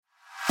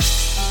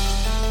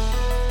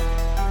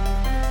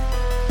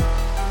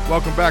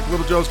Welcome back,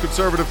 Little Joe's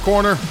Conservative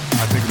Corner. I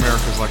think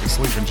America's like a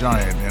sleeping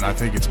giant, and I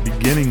think it's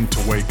beginning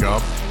to wake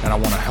up, and I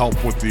want to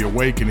help with the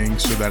awakening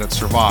so that it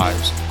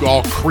survives.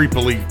 All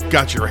creepily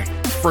got your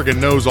friggin'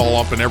 nose all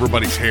up in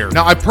everybody's hair.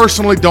 Now, I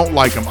personally don't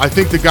like him. I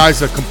think the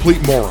guy's a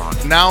complete moron.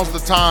 Now's the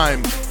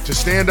time to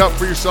stand up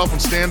for yourself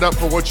and stand up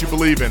for what you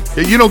believe in.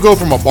 You don't go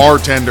from a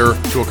bartender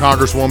to a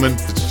congresswoman.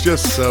 It's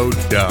just so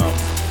dumb.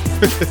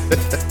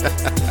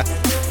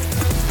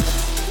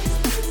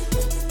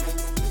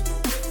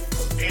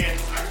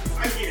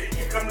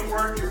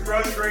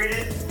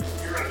 Frustrated,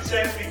 you're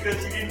upset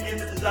because you didn't get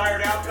the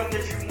desired outcome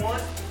that you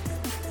want,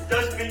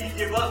 doesn't mean you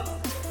give up,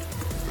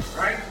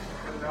 right?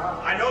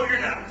 I know you're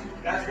not.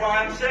 That's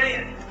why I'm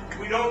saying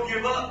we don't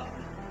give up.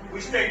 We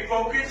stay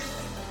focused.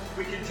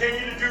 We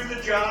continue to do the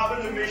job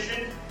and the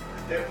mission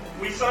that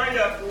we signed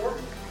up for.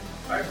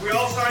 Right? We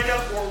all signed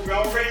up for it. We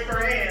all raised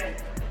our hand.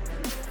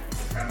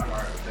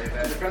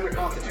 Defend the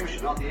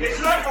Constitution, not the It's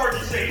not hard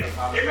to say it.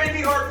 It may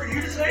be hard for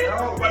you to say it,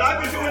 but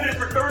I've been doing this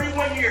for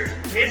 31 years.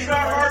 It's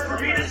not hard for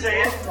me to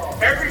say it.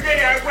 Every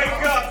day I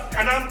wake up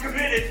and I'm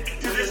committed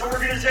to this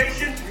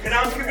organization and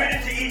I'm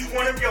committed to each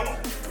one of y'all.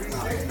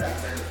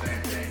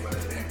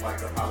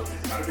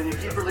 Then you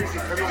keep releasing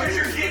criminals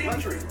Because into the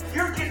country.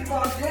 you're getting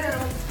bogged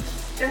down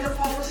in the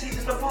policies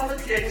and the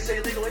politics. You can't say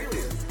illegal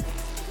alien.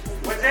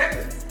 What's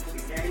that?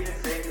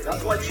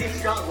 That's why Chief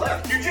Scott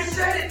left. You just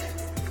said it.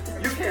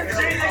 You can't. Is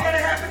anything going to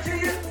happen to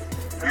you?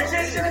 You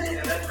just said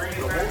it. The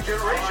whole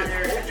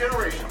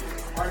generation.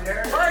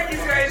 Why are you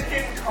guys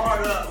getting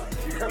caught up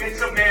in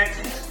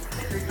semantics?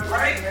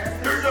 Right?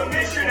 There's a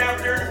mission out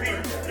there to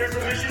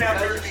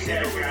be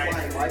handled,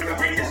 guys.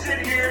 We can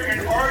sit here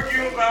and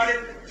argue about it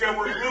till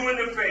we're blue in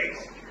the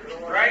face.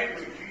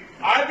 Right?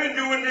 I've been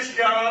doing this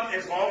job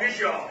as long as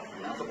y'all.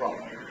 That's the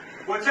problem.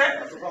 What's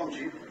that? That's the problem,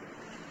 Chief.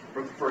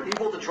 For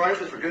evil to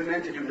triumph is for good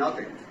men to do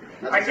nothing.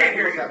 That's I can't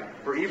hear what's you. happening.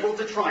 For evil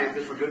to triumph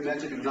is for good men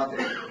to do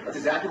nothing. That's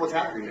exactly what's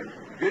happening here.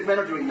 Good men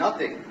are doing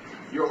nothing.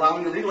 You're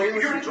allowing illegal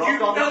aliens to be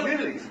dropped off in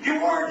communities. You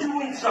are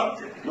doing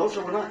something. No,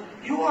 sir, we're not.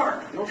 You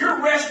are. No, sir.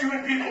 You're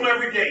rescuing people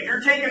every day.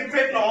 You're taking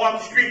fentanyl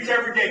off the streets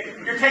every day.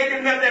 You're taking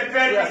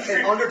methamphetamine Yes,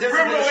 and under this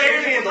criminal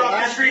administration aliens for the off the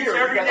last streets year,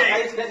 every we've got the day.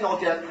 highest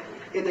fentanyl death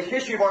in the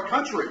history of our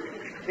country.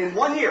 In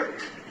 1 year,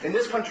 in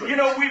this country. You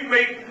know, we've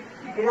made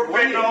more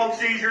fentanyl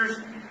seizures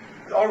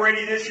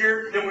already this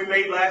year than we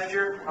made last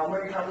year. How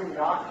many have we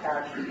not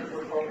catch because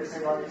we're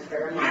focusing on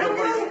disparities? I don't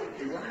know.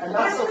 And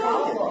that's the I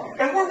don't know. problem.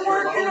 And we're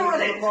working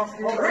on it. Well,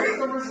 where's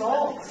the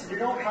results? You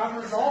don't have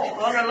results.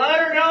 On a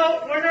lighter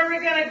note, we're never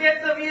going to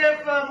get the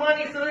VF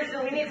money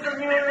solution. We need some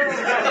new rules.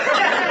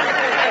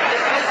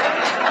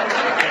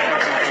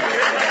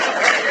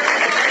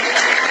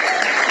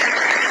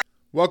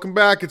 Welcome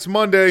back. It's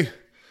Monday.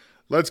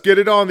 Let's get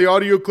it on. The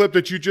audio clip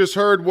that you just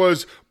heard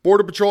was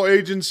Border Patrol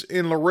agents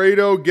in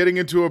Laredo getting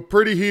into a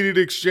pretty heated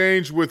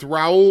exchange with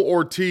Raul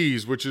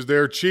Ortiz, which is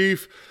their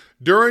chief,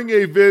 during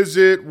a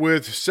visit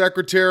with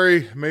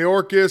Secretary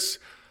Mayorkas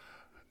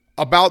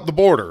about the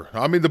border.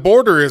 I mean, the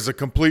border is a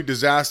complete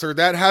disaster.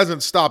 That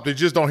hasn't stopped. They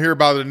just don't hear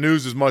about it in the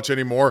news as much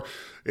anymore.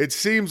 It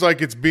seems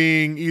like it's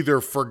being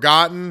either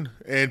forgotten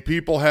and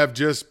people have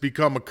just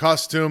become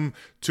accustomed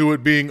to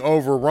it being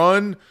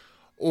overrun,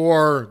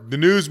 or the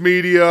news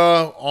media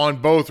on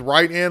both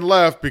right and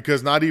left,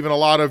 because not even a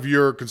lot of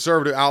your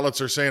conservative outlets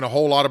are saying a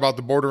whole lot about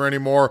the border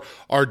anymore,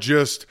 are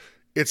just,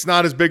 it's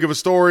not as big of a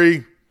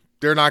story.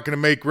 They're not going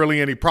to make really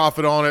any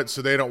profit on it,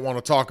 so they don't want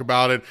to talk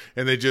about it,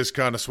 and they just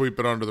kind of sweep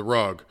it under the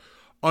rug.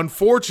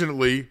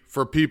 Unfortunately,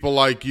 for people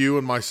like you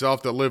and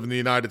myself that live in the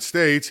United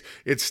States,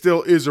 it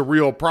still is a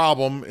real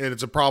problem, and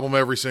it's a problem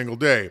every single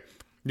day.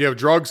 You have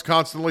drugs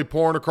constantly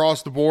pouring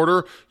across the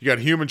border. You got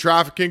human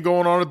trafficking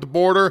going on at the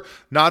border,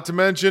 not to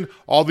mention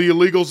all the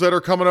illegals that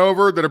are coming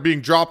over that are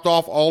being dropped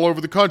off all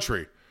over the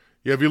country.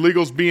 You have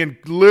illegals being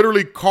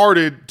literally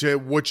carted to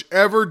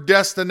whichever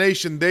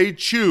destination they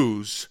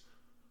choose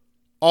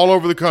all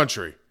over the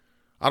country.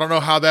 I don't know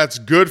how that's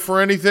good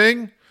for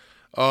anything.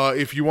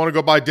 If you want to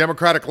go by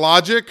democratic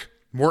logic,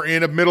 we're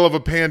in the middle of a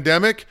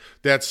pandemic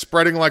that's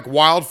spreading like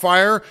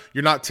wildfire.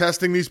 You're not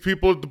testing these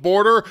people at the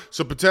border,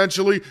 so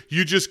potentially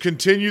you just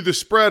continue the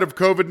spread of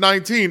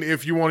COVID-19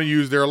 if you want to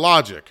use their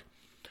logic.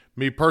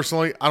 Me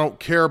personally, I don't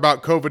care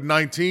about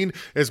COVID-19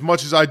 as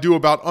much as I do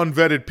about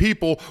unvetted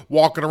people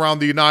walking around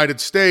the United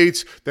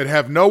States that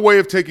have no way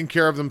of taking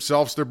care of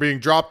themselves. They're being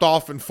dropped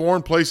off in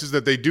foreign places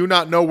that they do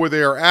not know where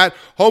they are at.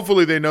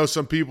 Hopefully they know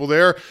some people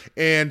there,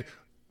 and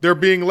they're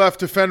being left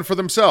to fend for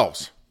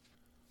themselves.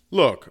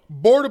 Look,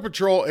 Border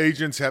Patrol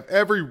agents have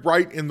every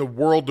right in the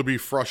world to be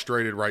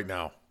frustrated right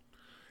now.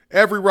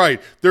 Every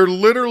right. They're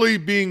literally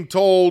being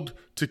told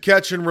to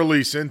catch and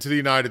release into the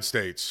United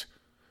States.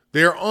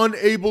 They are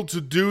unable to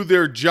do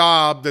their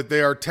job that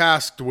they are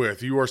tasked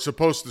with. You are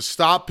supposed to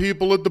stop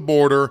people at the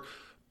border,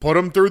 put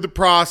them through the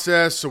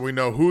process so we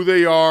know who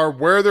they are,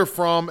 where they're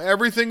from,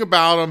 everything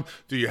about them.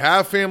 Do you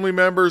have family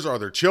members? Are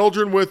there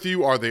children with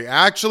you? Are they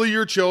actually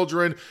your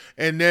children?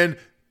 And then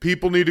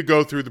people need to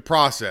go through the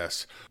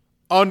process.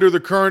 Under the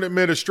current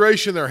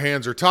administration, their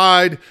hands are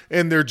tied,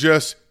 and they're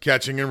just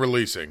catching and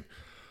releasing.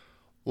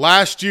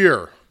 Last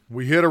year,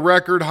 we hit a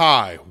record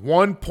high.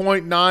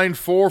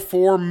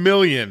 1.944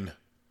 million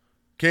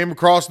came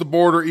across the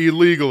border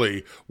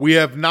illegally. We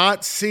have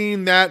not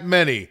seen that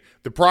many.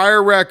 The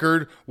prior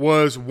record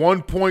was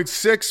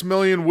 1.6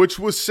 million, which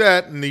was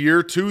set in the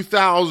year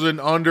 2000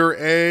 under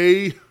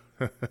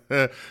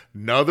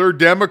another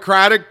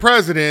Democratic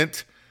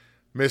president,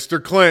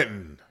 Mr.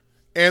 Clinton.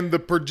 And the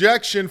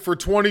projection for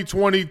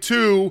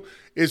 2022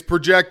 is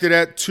projected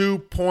at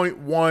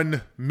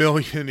 2.1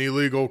 million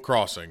illegal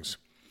crossings.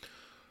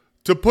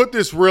 To put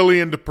this really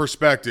into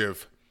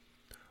perspective,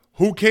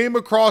 who came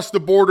across the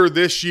border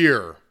this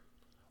year,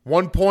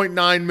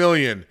 1.9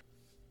 million,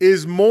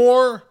 is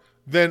more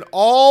than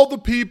all the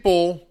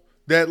people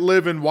that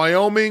live in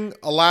Wyoming,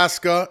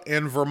 Alaska,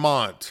 and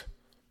Vermont.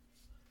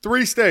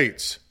 3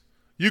 states.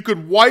 You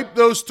could wipe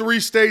those 3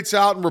 states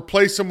out and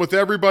replace them with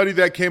everybody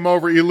that came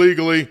over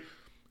illegally,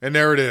 and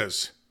there it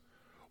is.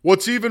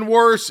 What's even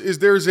worse is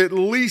there's at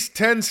least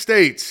 10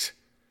 states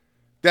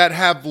that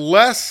have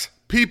less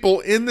people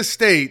in the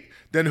state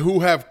than who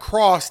have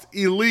crossed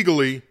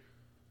illegally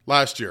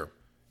last year.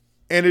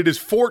 And it is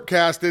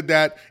forecasted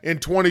that in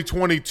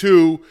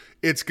 2022,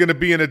 it's going to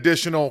be an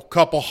additional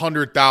couple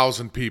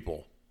 100,000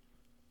 people.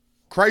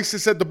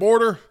 Crisis at the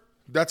border?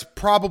 That's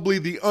probably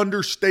the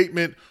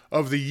understatement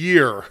of the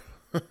year.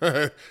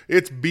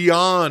 It's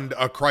beyond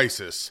a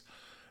crisis.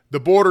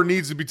 The border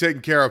needs to be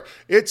taken care of.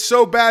 It's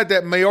so bad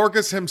that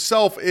Mayorkas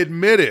himself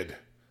admitted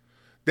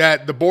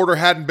that the border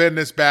hadn't been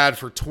this bad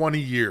for 20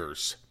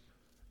 years.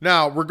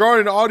 Now,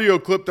 regarding the audio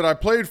clip that I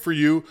played for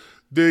you,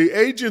 the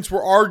agents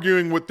were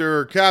arguing with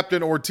their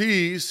Captain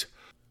Ortiz.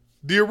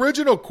 The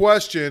original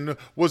question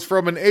was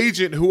from an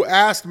agent who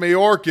asked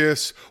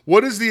Mayorkas,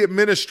 what is the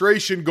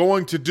administration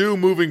going to do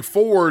moving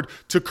forward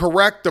to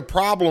correct the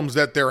problems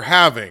that they're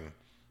having?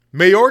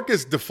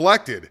 Mayorkas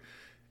deflected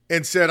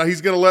and said he's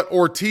going to let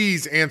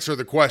Ortiz answer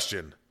the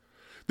question.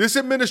 This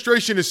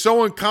administration is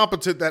so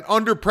incompetent that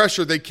under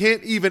pressure, they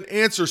can't even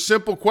answer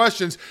simple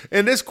questions.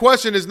 And this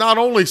question is not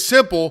only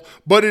simple,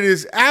 but it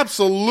is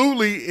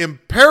absolutely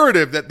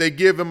imperative that they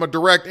give him a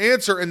direct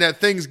answer and that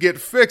things get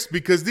fixed,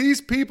 because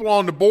these people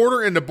on the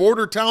border and the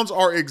border towns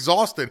are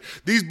exhausted.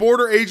 These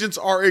border agents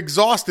are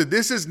exhausted.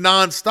 This is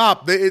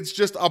nonstop. It's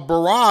just a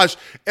barrage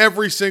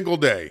every single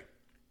day.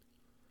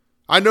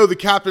 I know the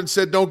captain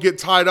said don't get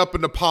tied up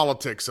in the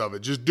politics of it.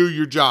 Just do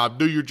your job.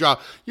 Do your job.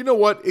 You know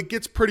what? It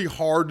gets pretty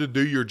hard to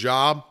do your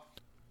job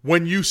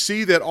when you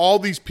see that all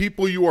these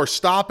people you are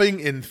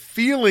stopping and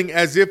feeling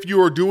as if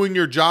you are doing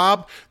your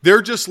job,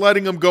 they're just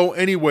letting them go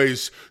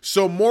anyways.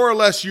 So more or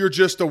less, you're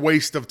just a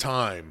waste of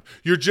time.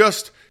 You're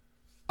just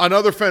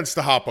another fence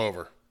to hop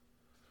over.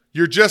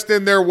 You're just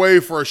in their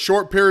way for a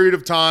short period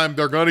of time.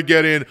 They're going to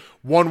get in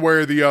one way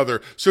or the other.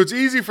 So it's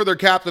easy for their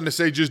captain to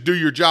say, just do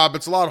your job.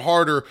 It's a lot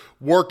harder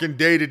working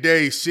day to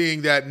day,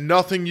 seeing that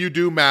nothing you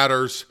do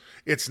matters.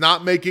 It's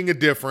not making a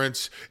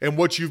difference. And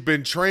what you've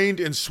been trained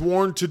and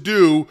sworn to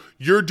do,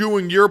 you're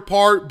doing your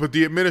part, but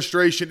the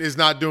administration is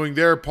not doing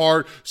their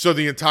part. So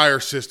the entire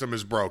system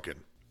is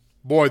broken.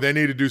 Boy, they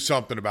need to do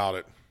something about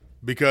it,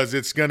 because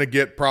it's going to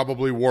get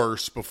probably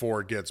worse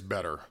before it gets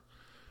better.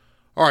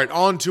 All right,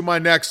 on to my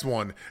next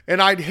one.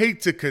 And I'd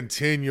hate to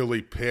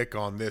continually pick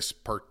on this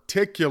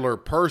particular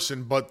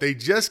person, but they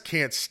just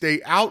can't stay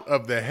out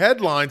of the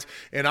headlines.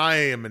 And I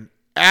am an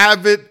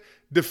avid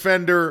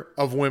defender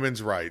of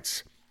women's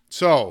rights.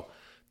 So,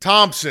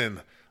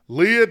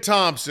 Leah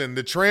Thompson,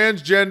 the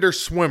transgender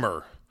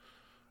swimmer.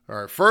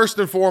 All right, first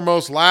and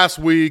foremost, last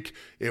week,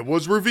 it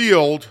was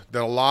revealed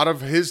that a lot of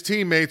his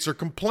teammates are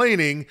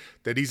complaining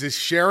that he's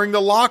sharing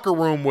the locker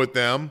room with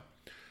them,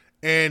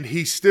 and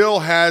he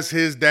still has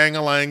his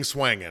dang-a-lang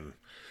swanging.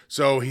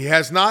 So he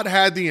has not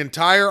had the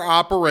entire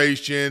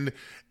operation,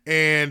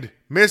 and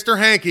Mr.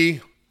 Hanky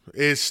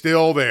is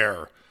still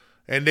there.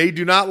 And they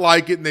do not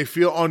like it, and they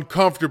feel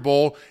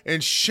uncomfortable.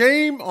 And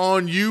shame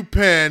on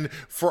UPenn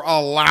for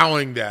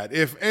allowing that.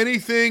 If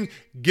anything,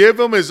 give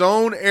him his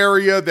own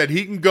area that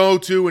he can go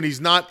to, and he's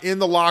not in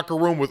the locker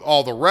room with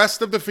all the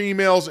rest of the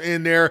females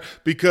in there,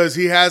 because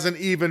he hasn't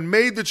even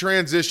made the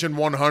transition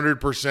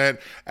 100%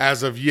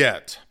 as of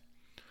yet.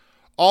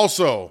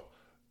 Also,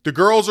 the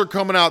girls are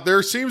coming out.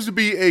 There seems to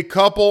be a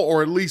couple,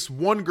 or at least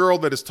one girl,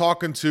 that is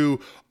talking to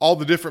all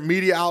the different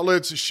media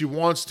outlets. She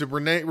wants to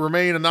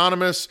remain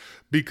anonymous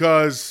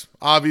because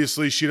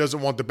obviously she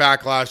doesn't want the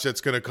backlash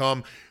that's going to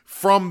come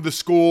from the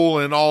school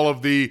and all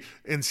of the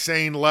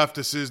insane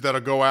leftists that'll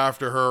go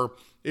after her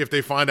if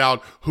they find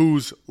out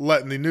who's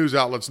letting the news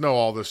outlets know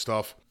all this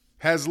stuff.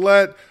 Has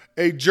let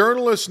a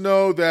journalist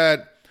know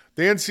that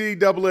the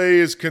NCAA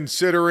is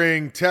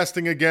considering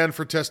testing again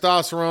for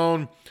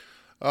testosterone.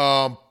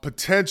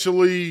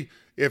 Potentially,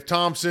 if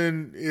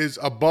Thompson is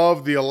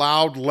above the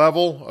allowed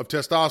level of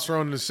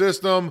testosterone in the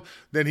system,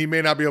 then he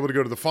may not be able to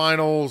go to the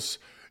finals,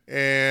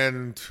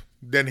 and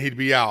then he'd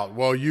be out.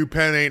 Well,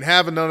 UPenn ain't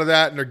having none of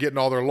that, and they're getting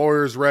all their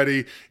lawyers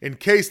ready in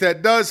case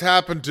that does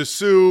happen to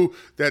sue,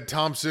 that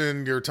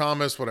Thompson or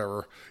Thomas,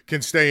 whatever,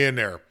 can stay in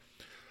there.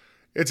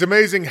 It's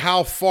amazing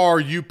how far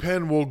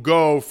UPenn will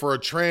go for a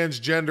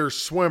transgender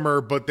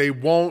swimmer, but they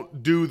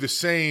won't do the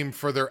same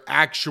for their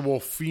actual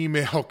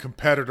female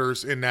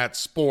competitors in that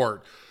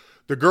sport.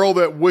 The girl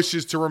that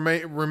wishes to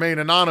remain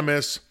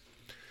anonymous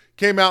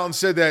came out and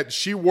said that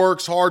she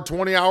works hard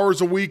 20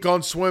 hours a week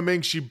on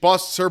swimming. She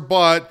busts her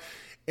butt.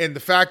 And the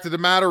fact of the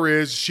matter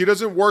is, she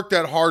doesn't work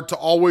that hard to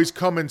always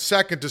come in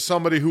second to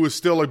somebody who is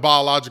still a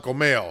biological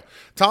male.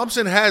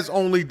 Thompson has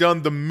only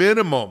done the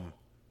minimum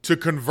to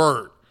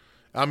convert.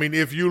 I mean,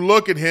 if you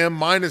look at him,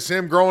 minus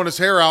him growing his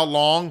hair out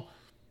long,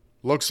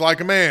 looks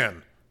like a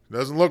man.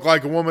 Doesn't look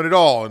like a woman at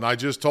all. And I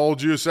just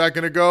told you a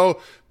second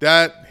ago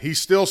that he's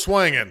still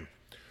swinging.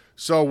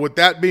 So with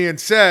that being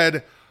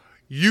said,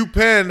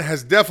 UPenn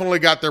has definitely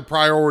got their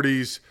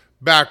priorities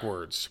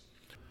backwards.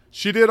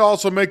 She did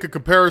also make a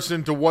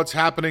comparison to what's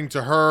happening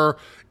to her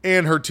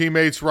and her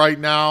teammates right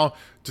now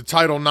to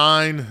Title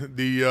IX,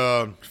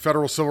 the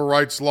federal civil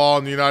rights law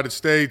in the United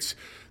States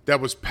that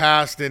was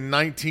passed in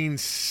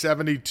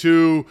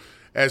 1972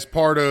 as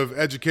part of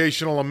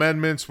educational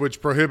amendments,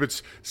 which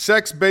prohibits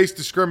sex-based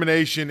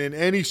discrimination in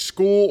any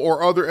school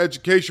or other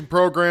education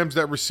programs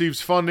that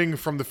receives funding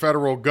from the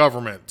federal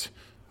government.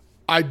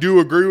 I do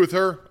agree with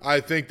her.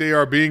 I think they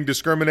are being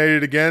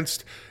discriminated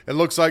against. It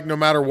looks like no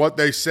matter what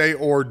they say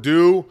or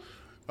do,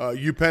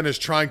 UPenn is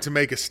trying to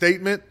make a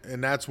statement,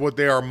 and that's what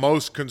they are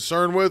most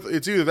concerned with.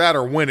 It's either that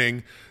or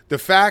winning. The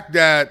fact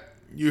that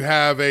you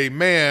have a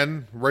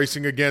man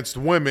racing against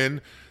women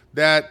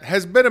that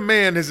has been a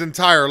man his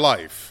entire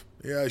life.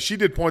 Yeah, she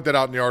did point that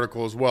out in the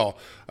article as well.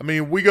 I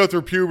mean, we go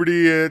through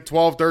puberty at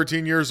 12,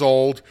 13 years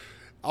old.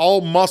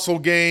 All muscle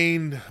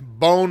gain,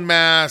 bone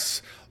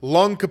mass,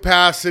 lung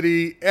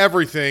capacity,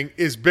 everything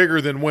is bigger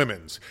than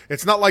women's.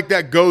 It's not like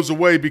that goes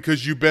away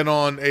because you've been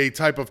on a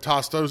type of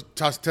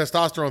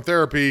testosterone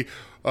therapy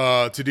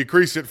to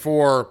decrease it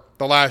for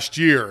the last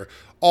year.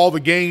 All the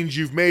gains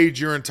you've made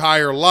your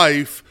entire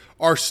life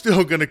are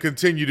still going to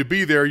continue to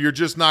be there. You're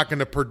just not going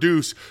to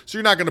produce, so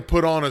you're not going to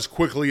put on as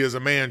quickly as a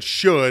man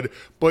should,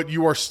 but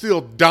you are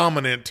still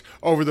dominant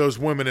over those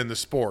women in the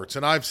sports.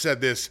 And I've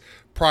said this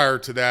prior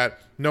to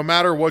that, no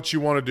matter what you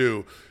want to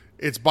do,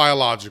 it's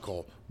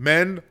biological.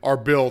 Men are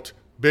built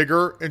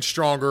bigger and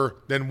stronger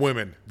than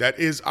women. That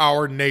is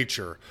our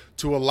nature.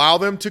 To allow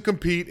them to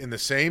compete in the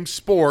same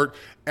sport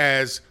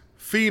as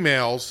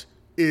females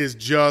is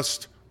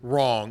just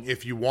wrong.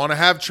 If you want to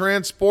have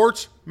trans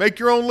sports, make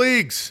your own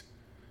leagues.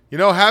 You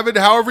know, have it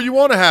however you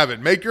want to have it.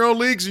 Make your own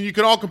leagues and you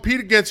can all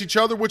compete against each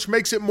other, which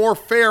makes it more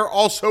fair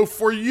also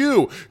for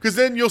you, because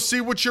then you'll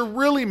see what you're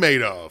really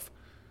made of.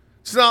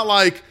 It's not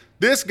like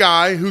this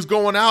guy who's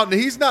going out and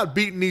he's not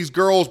beating these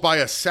girls by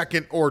a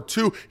second or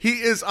two.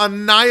 He is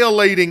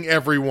annihilating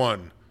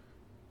everyone.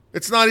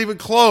 It's not even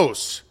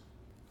close.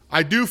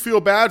 I do feel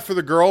bad for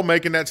the girl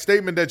making that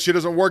statement that she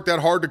doesn't work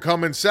that hard to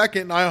come in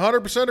second, and I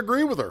 100%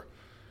 agree with her.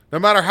 No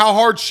matter how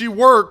hard she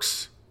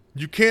works,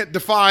 you can't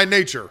defy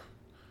nature.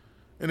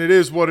 And it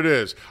is what it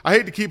is. I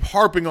hate to keep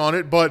harping on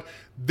it, but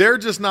they're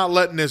just not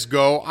letting this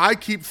go. I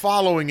keep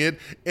following it,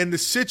 and the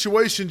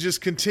situation just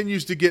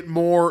continues to get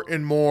more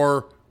and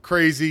more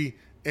crazy,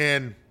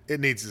 and it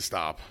needs to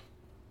stop.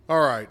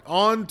 All right,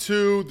 on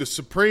to the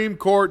Supreme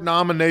Court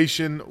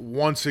nomination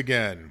once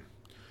again.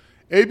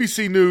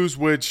 ABC News,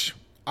 which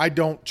I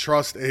don't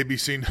trust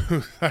ABC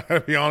News, I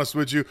gotta be honest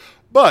with you,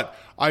 but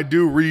I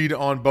do read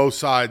on both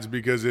sides,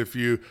 because if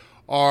you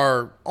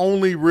are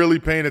only really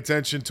paying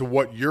attention to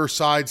what your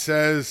side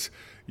says,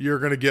 you're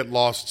going to get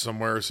lost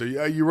somewhere. So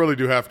you really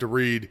do have to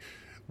read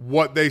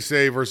what they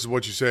say versus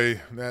what you say.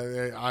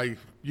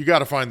 You got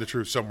to find the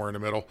truth somewhere in the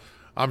middle.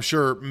 I'm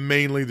sure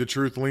mainly the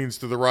truth leans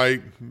to the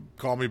right.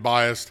 Call me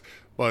biased,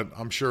 but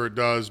I'm sure it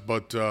does.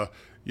 But,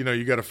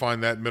 you got to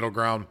find that middle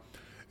ground.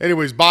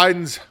 Anyways,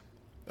 Biden's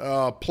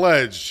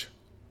pledged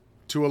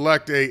to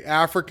elect a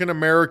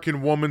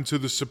African-American woman to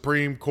the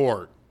Supreme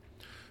Court.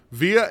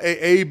 Via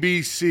a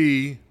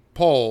ABC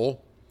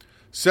poll,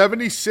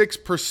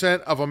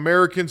 76% of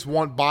Americans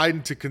want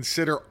Biden to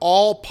consider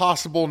all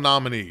possible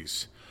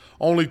nominees.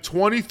 Only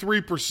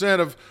 23%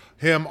 of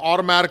him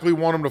automatically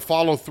want him to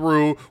follow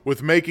through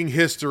with making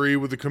history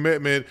with the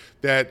commitment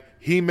that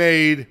he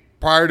made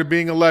prior to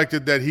being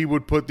elected that he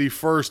would put the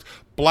first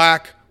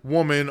black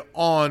woman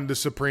on the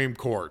Supreme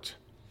Court.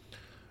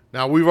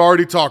 Now, we've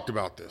already talked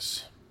about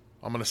this.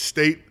 I'm going to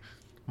state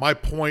my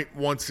point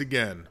once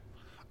again.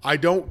 I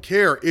don't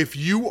care. If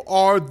you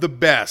are the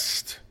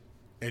best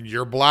and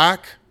you're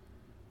black,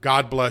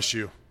 God bless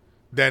you.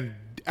 Then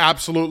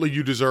absolutely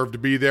you deserve to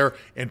be there,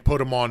 and put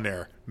them on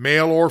there.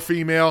 Male or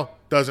female,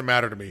 doesn't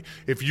matter to me.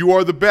 If you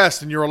are the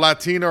best and you're a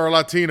Latina or a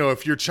Latino,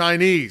 if you're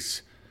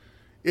Chinese,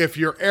 if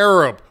you're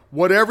Arab,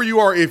 whatever you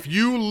are, if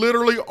you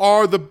literally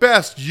are the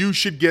best, you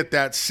should get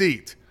that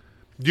seat.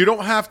 You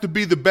don't have to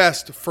be the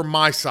best for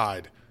my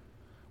side.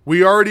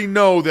 We already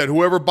know that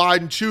whoever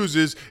Biden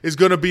chooses is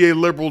going to be a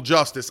liberal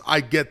justice.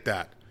 I get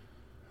that.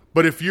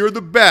 But if you're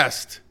the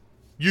best,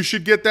 you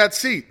should get that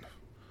seat.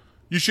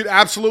 You should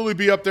absolutely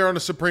be up there on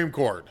the Supreme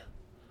Court.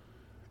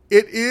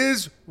 It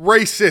is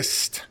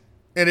racist,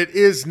 and it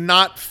is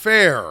not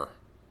fair.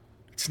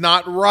 It's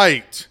not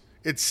right.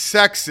 It's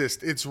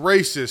sexist. It's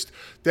racist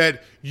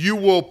that you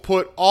will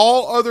put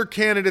all other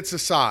candidates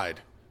aside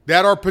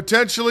that are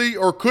potentially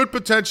or could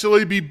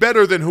potentially be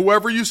better than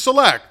whoever you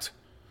select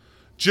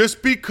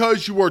just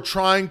because you are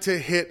trying to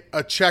hit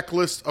a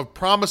checklist of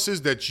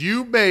promises that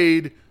you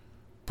made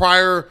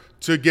prior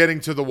to getting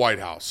to the White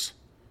House.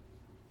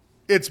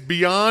 It's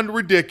beyond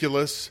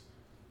ridiculous.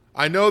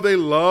 I know they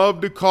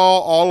love to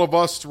call all of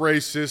us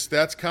racist.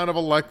 That's kind of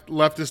a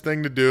leftist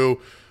thing to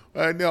do.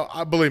 No,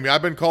 believe me,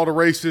 I've been called a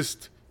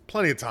racist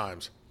plenty of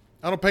times.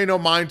 I don't pay no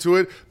mind to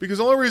it because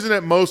the only reason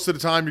that most of the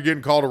time you're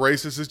getting called a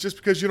racist is just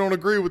because you don't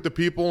agree with the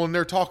people and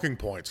their talking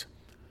points.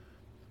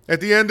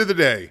 At the end of the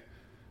day,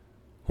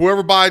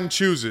 whoever Biden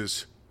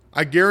chooses,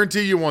 I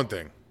guarantee you one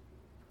thing.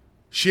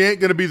 She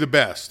ain't going to be the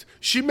best.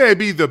 She may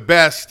be the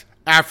best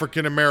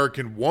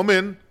African-American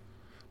woman,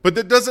 but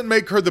that doesn't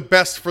make her the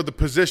best for the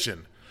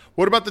position.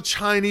 What about the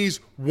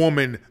Chinese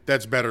woman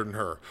that's better than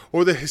her?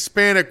 Or the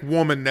Hispanic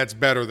woman that's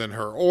better than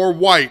her? Or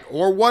white?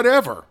 Or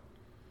whatever?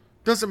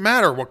 Doesn't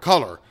matter what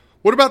color.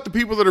 What about the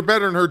people that are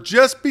better than her?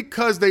 Just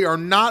because they are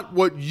not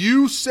what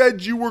you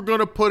said you were going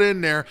to put in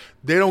there,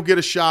 they don't get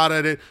a shot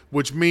at it,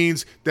 which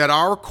means that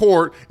our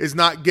court is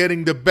not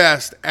getting the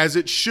best as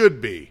it should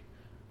be.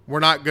 We're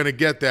not going to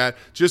get that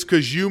just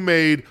because you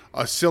made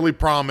a silly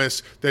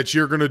promise that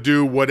you're going to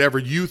do whatever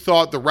you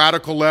thought the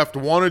radical left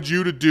wanted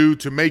you to do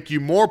to make you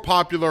more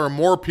popular and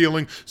more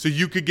appealing so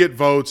you could get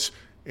votes.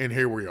 And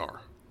here we are.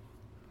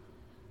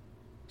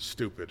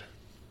 Stupid.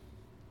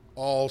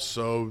 All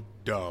so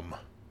dumb.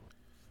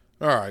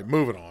 All right,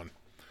 moving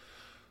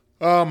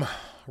on.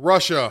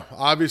 Russia.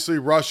 Obviously,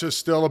 Russia's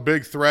still a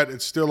big threat.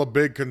 It's still a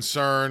big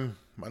concern.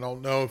 I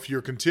don't know if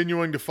you're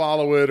continuing to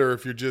follow it or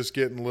if you're just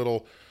getting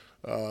little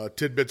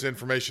tidbits of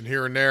information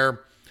here and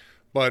there.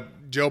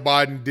 But Joe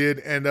Biden did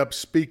end up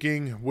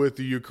speaking with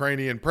the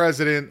Ukrainian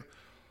president,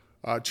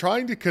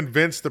 trying to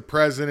convince the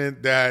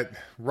president that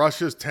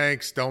Russia's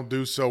tanks don't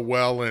do so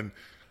well in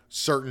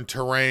certain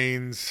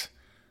terrains.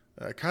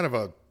 Kind of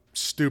a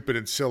stupid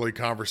and silly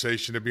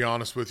conversation, to be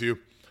honest with you.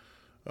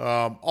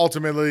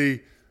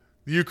 Ultimately,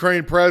 the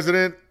Ukraine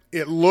president,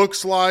 it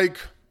looks like,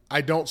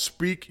 I don't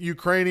speak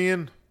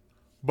Ukrainian,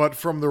 but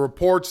from the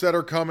reports that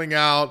are coming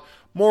out,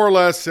 more or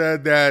less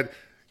said that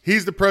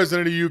he's the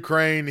president of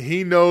Ukraine.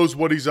 He knows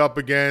what he's up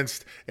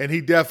against, and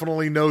he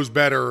definitely knows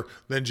better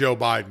than Joe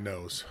Biden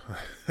knows.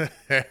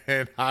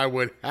 And I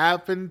would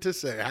have to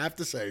say,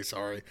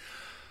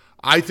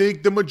 I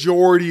think the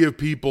majority of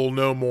people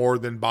know more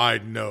than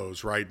Biden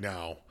knows right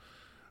now.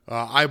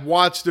 I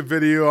watched a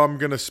video. I'm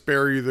going to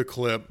spare you the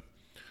clip.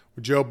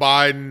 Joe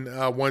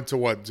Biden went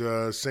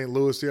to St.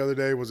 Louis the other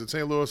day. Was it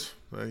St. Louis?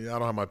 I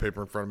don't have my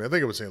paper in front of me. I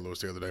think it was St. Louis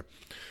the other day.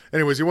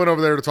 Anyways, he went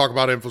over there to talk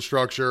about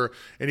infrastructure,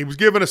 and he was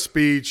giving a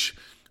speech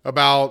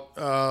about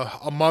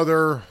a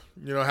mother,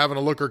 having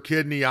to look her kid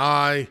in the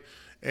eye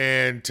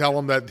and tell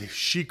him that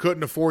she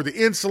couldn't afford the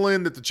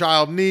insulin that the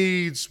child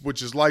needs,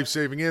 which is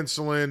life-saving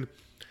insulin.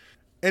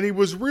 And he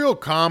was real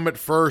calm at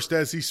first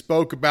as he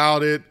spoke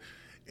about it.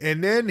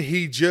 And then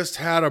he just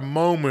had a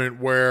moment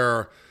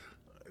where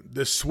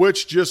the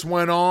switch just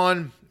went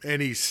on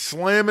and he's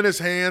slamming his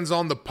hands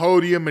on the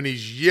podium and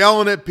he's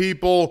yelling at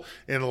people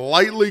and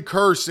lightly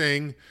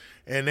cursing.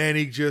 And then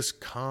he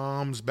just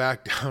calms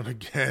back down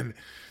again.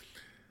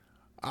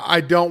 I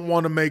don't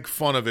want to make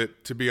fun of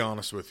it, to be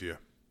honest with you.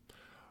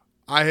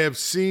 I have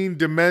seen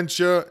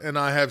dementia and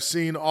I have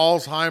seen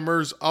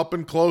Alzheimer's up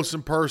and close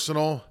and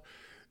personal.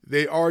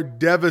 They are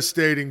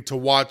devastating to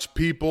watch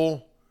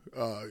people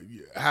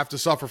have to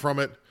suffer from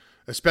it,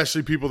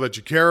 especially people that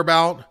you care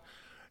about.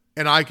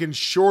 And I can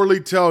surely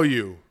tell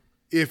you,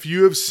 if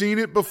you have seen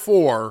it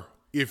before,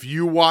 if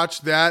you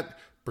watch that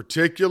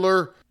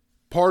particular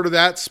part of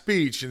that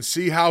speech and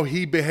see how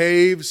he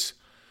behaves,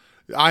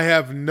 I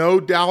have no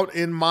doubt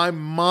in my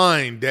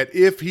mind that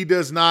if he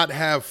does not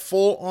have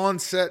full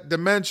onset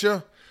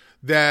dementia,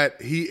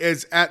 that he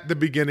is at the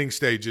beginning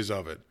stages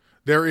of it.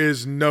 There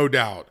is no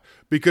doubt,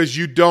 because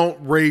you don't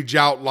rage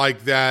out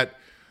like that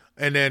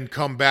and then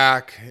come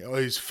back.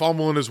 He's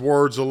fumbling his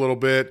words a little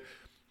bit.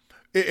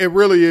 It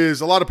really is.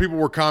 A lot of people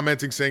were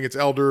commenting saying it's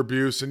elder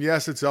abuse. And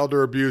yes, it's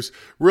elder abuse.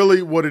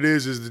 Really what it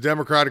is the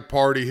Democratic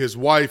Party, his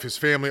wife, his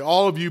family,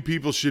 all of you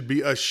people should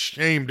be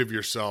ashamed of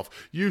yourself.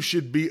 You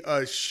should be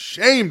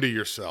ashamed of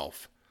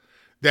yourself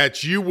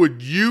that you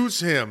would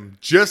use him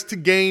just to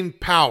gain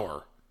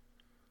power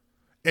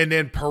and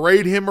then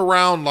parade him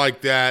around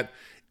like that,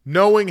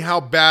 knowing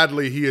how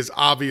badly he is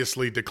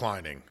obviously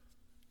declining.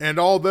 And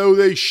although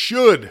they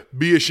should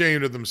be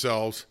ashamed of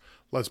themselves,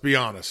 let's be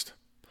honest,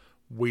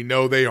 we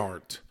know they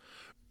aren't.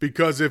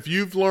 Because if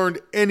you've learned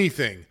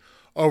anything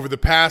over the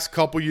past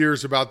couple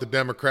years about the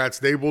Democrats,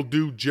 they will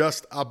do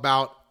just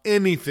about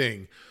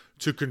anything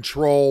to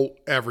control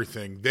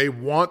everything. They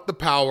want the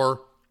power,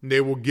 and they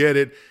will get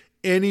it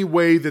any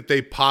way that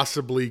they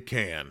possibly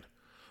can.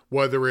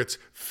 Whether it's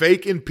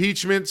fake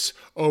impeachments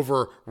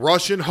over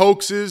Russian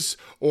hoaxes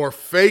or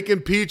fake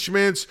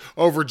impeachments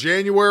over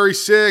January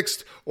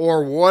 6th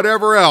or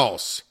whatever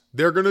else,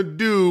 they're going to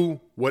do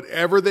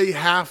whatever they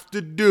have to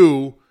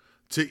do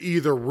to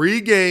either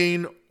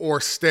regain or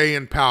stay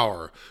in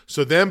power.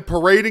 So them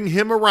parading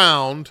him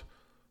around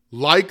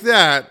like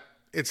that,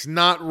 it's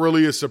not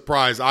really a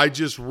surprise. I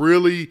just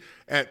really,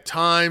 at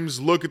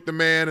times, look at the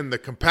man, and the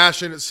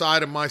compassionate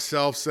side of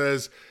myself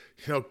says,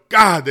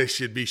 God, they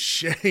should be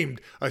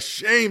ashamed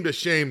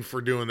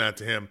for doing that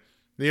to him.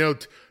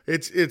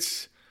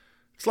 It's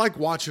like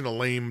watching a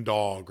lame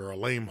dog or a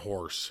lame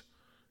horse.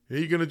 Are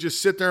you going to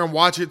just sit there and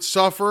watch it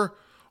suffer?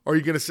 Or are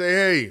you going to say,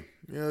 hey,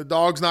 the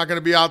dog's not going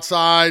to be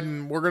outside,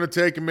 and we're going to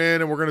take him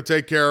in, and we're going to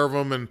take care of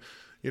him, and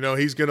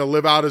he's going to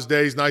live out his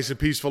days nice and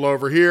peaceful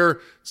over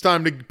here. It's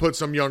time to put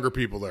some younger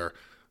people there.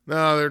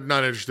 No, they're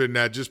not interested in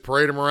that. Just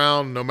parade him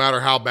around no matter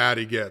how bad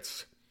he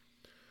gets.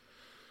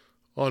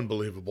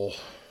 Unbelievable.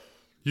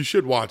 You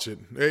should watch it.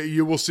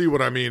 You will see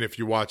what I mean if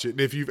you watch it.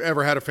 And if you've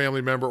ever had a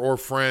family member or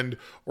friend,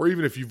 or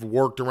even if you've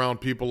worked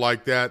around people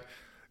like that,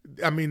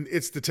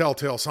 it's the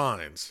telltale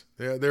signs.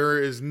 There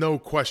is no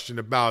question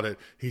about it.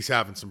 He's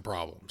having some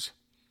problems.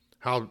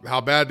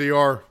 How bad they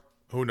are,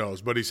 who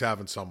knows, but he's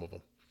having some of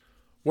them.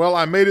 Well,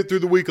 I made it through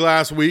the week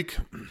last week.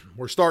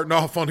 We're starting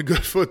off on a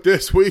good foot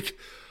this week.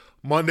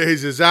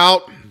 Mondays is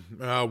out.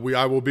 I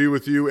will be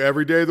with you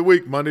every day of the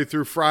week, Monday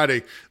through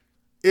Friday.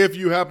 If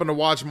you happen to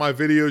watch my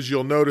videos,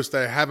 you'll notice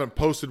that I haven't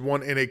posted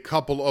one in a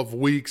couple of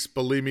weeks.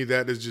 Believe me,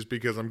 that is just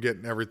because I'm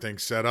getting everything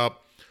set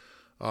up.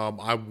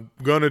 I'm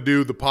going to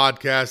do the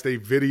podcast, a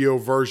video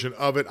version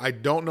of it. I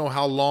don't know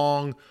how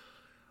long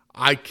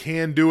I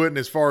can do it. And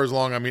as far as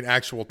long, I mean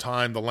actual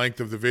time, the length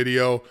of the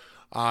video.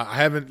 I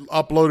haven't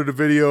uploaded a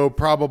video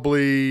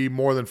probably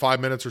more than 5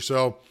 minutes or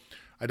so.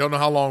 I don't know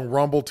how long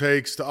Rumble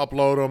takes to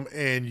upload them,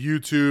 and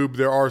YouTube,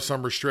 there are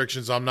some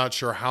restrictions. I'm not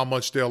sure how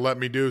much they'll let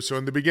me do. So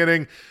in the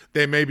beginning,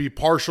 they may be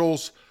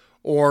partials,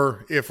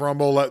 or if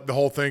Rumble let the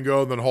whole thing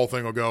go, then the whole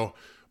thing will go.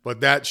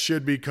 But that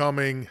should be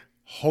coming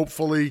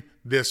hopefully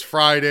this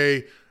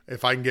Friday.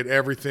 If I can get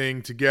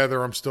everything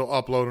together, I'm still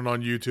uploading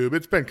on YouTube.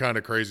 It's been kind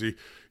of crazy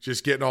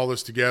just getting all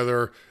this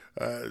together,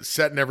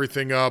 setting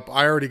everything up.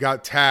 I already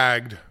got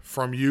tagged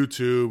from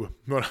YouTube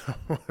when I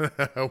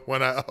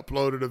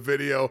uploaded a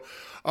video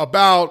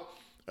about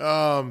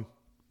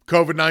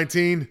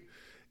COVID-19,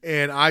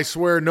 and I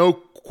swear no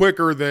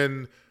quicker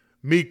than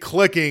me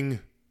clicking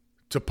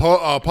to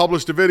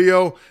publish the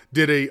video,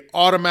 did a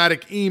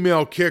automatic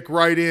email kick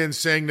right in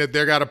saying that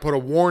they got to put a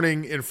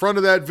warning in front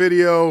of that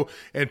video,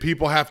 and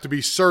people have to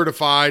be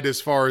certified as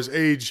far as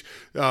age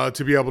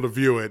to be able to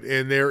view it.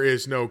 And there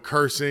is no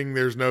cursing,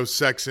 there's no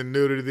sex and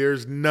nudity,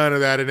 there's none of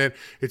that in it.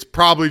 It's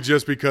probably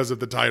just because of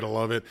the title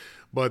of it,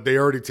 but they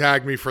already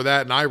tagged me for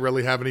that, and I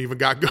really haven't even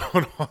got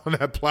going on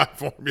that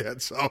platform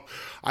yet. So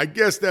I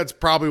guess that's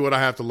probably what I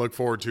have to look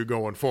forward to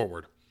going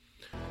forward.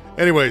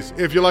 Anyways,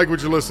 if you like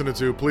what you're listening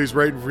to, please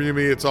rate and review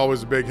me. It's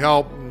always a big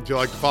help. If you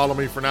like to follow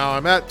me for now,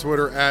 I'm at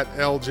Twitter at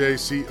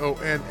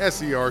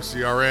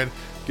LJCONSERCRN.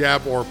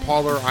 Gab or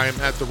Parler, I am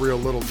at The Real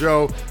Little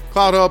Joe.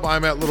 Cloud Hub,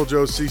 I'm at Little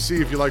Joe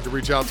CC. If you'd like to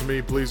reach out to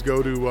me, please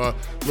go to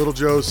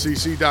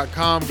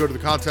littlejoecc.com. Go to the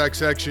contact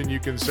section. You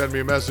can send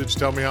me a message.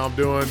 Tell me how I'm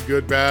doing.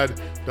 Good, bad,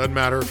 doesn't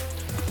matter.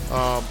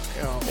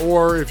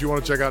 Or if you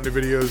want to check out new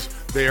videos,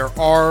 there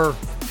are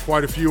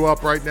quite a few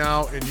up right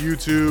now in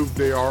YouTube.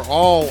 They are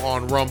all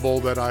on Rumble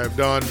that I have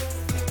done.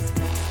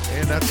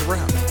 And that's a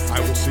wrap.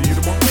 I will see you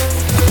tomorrow.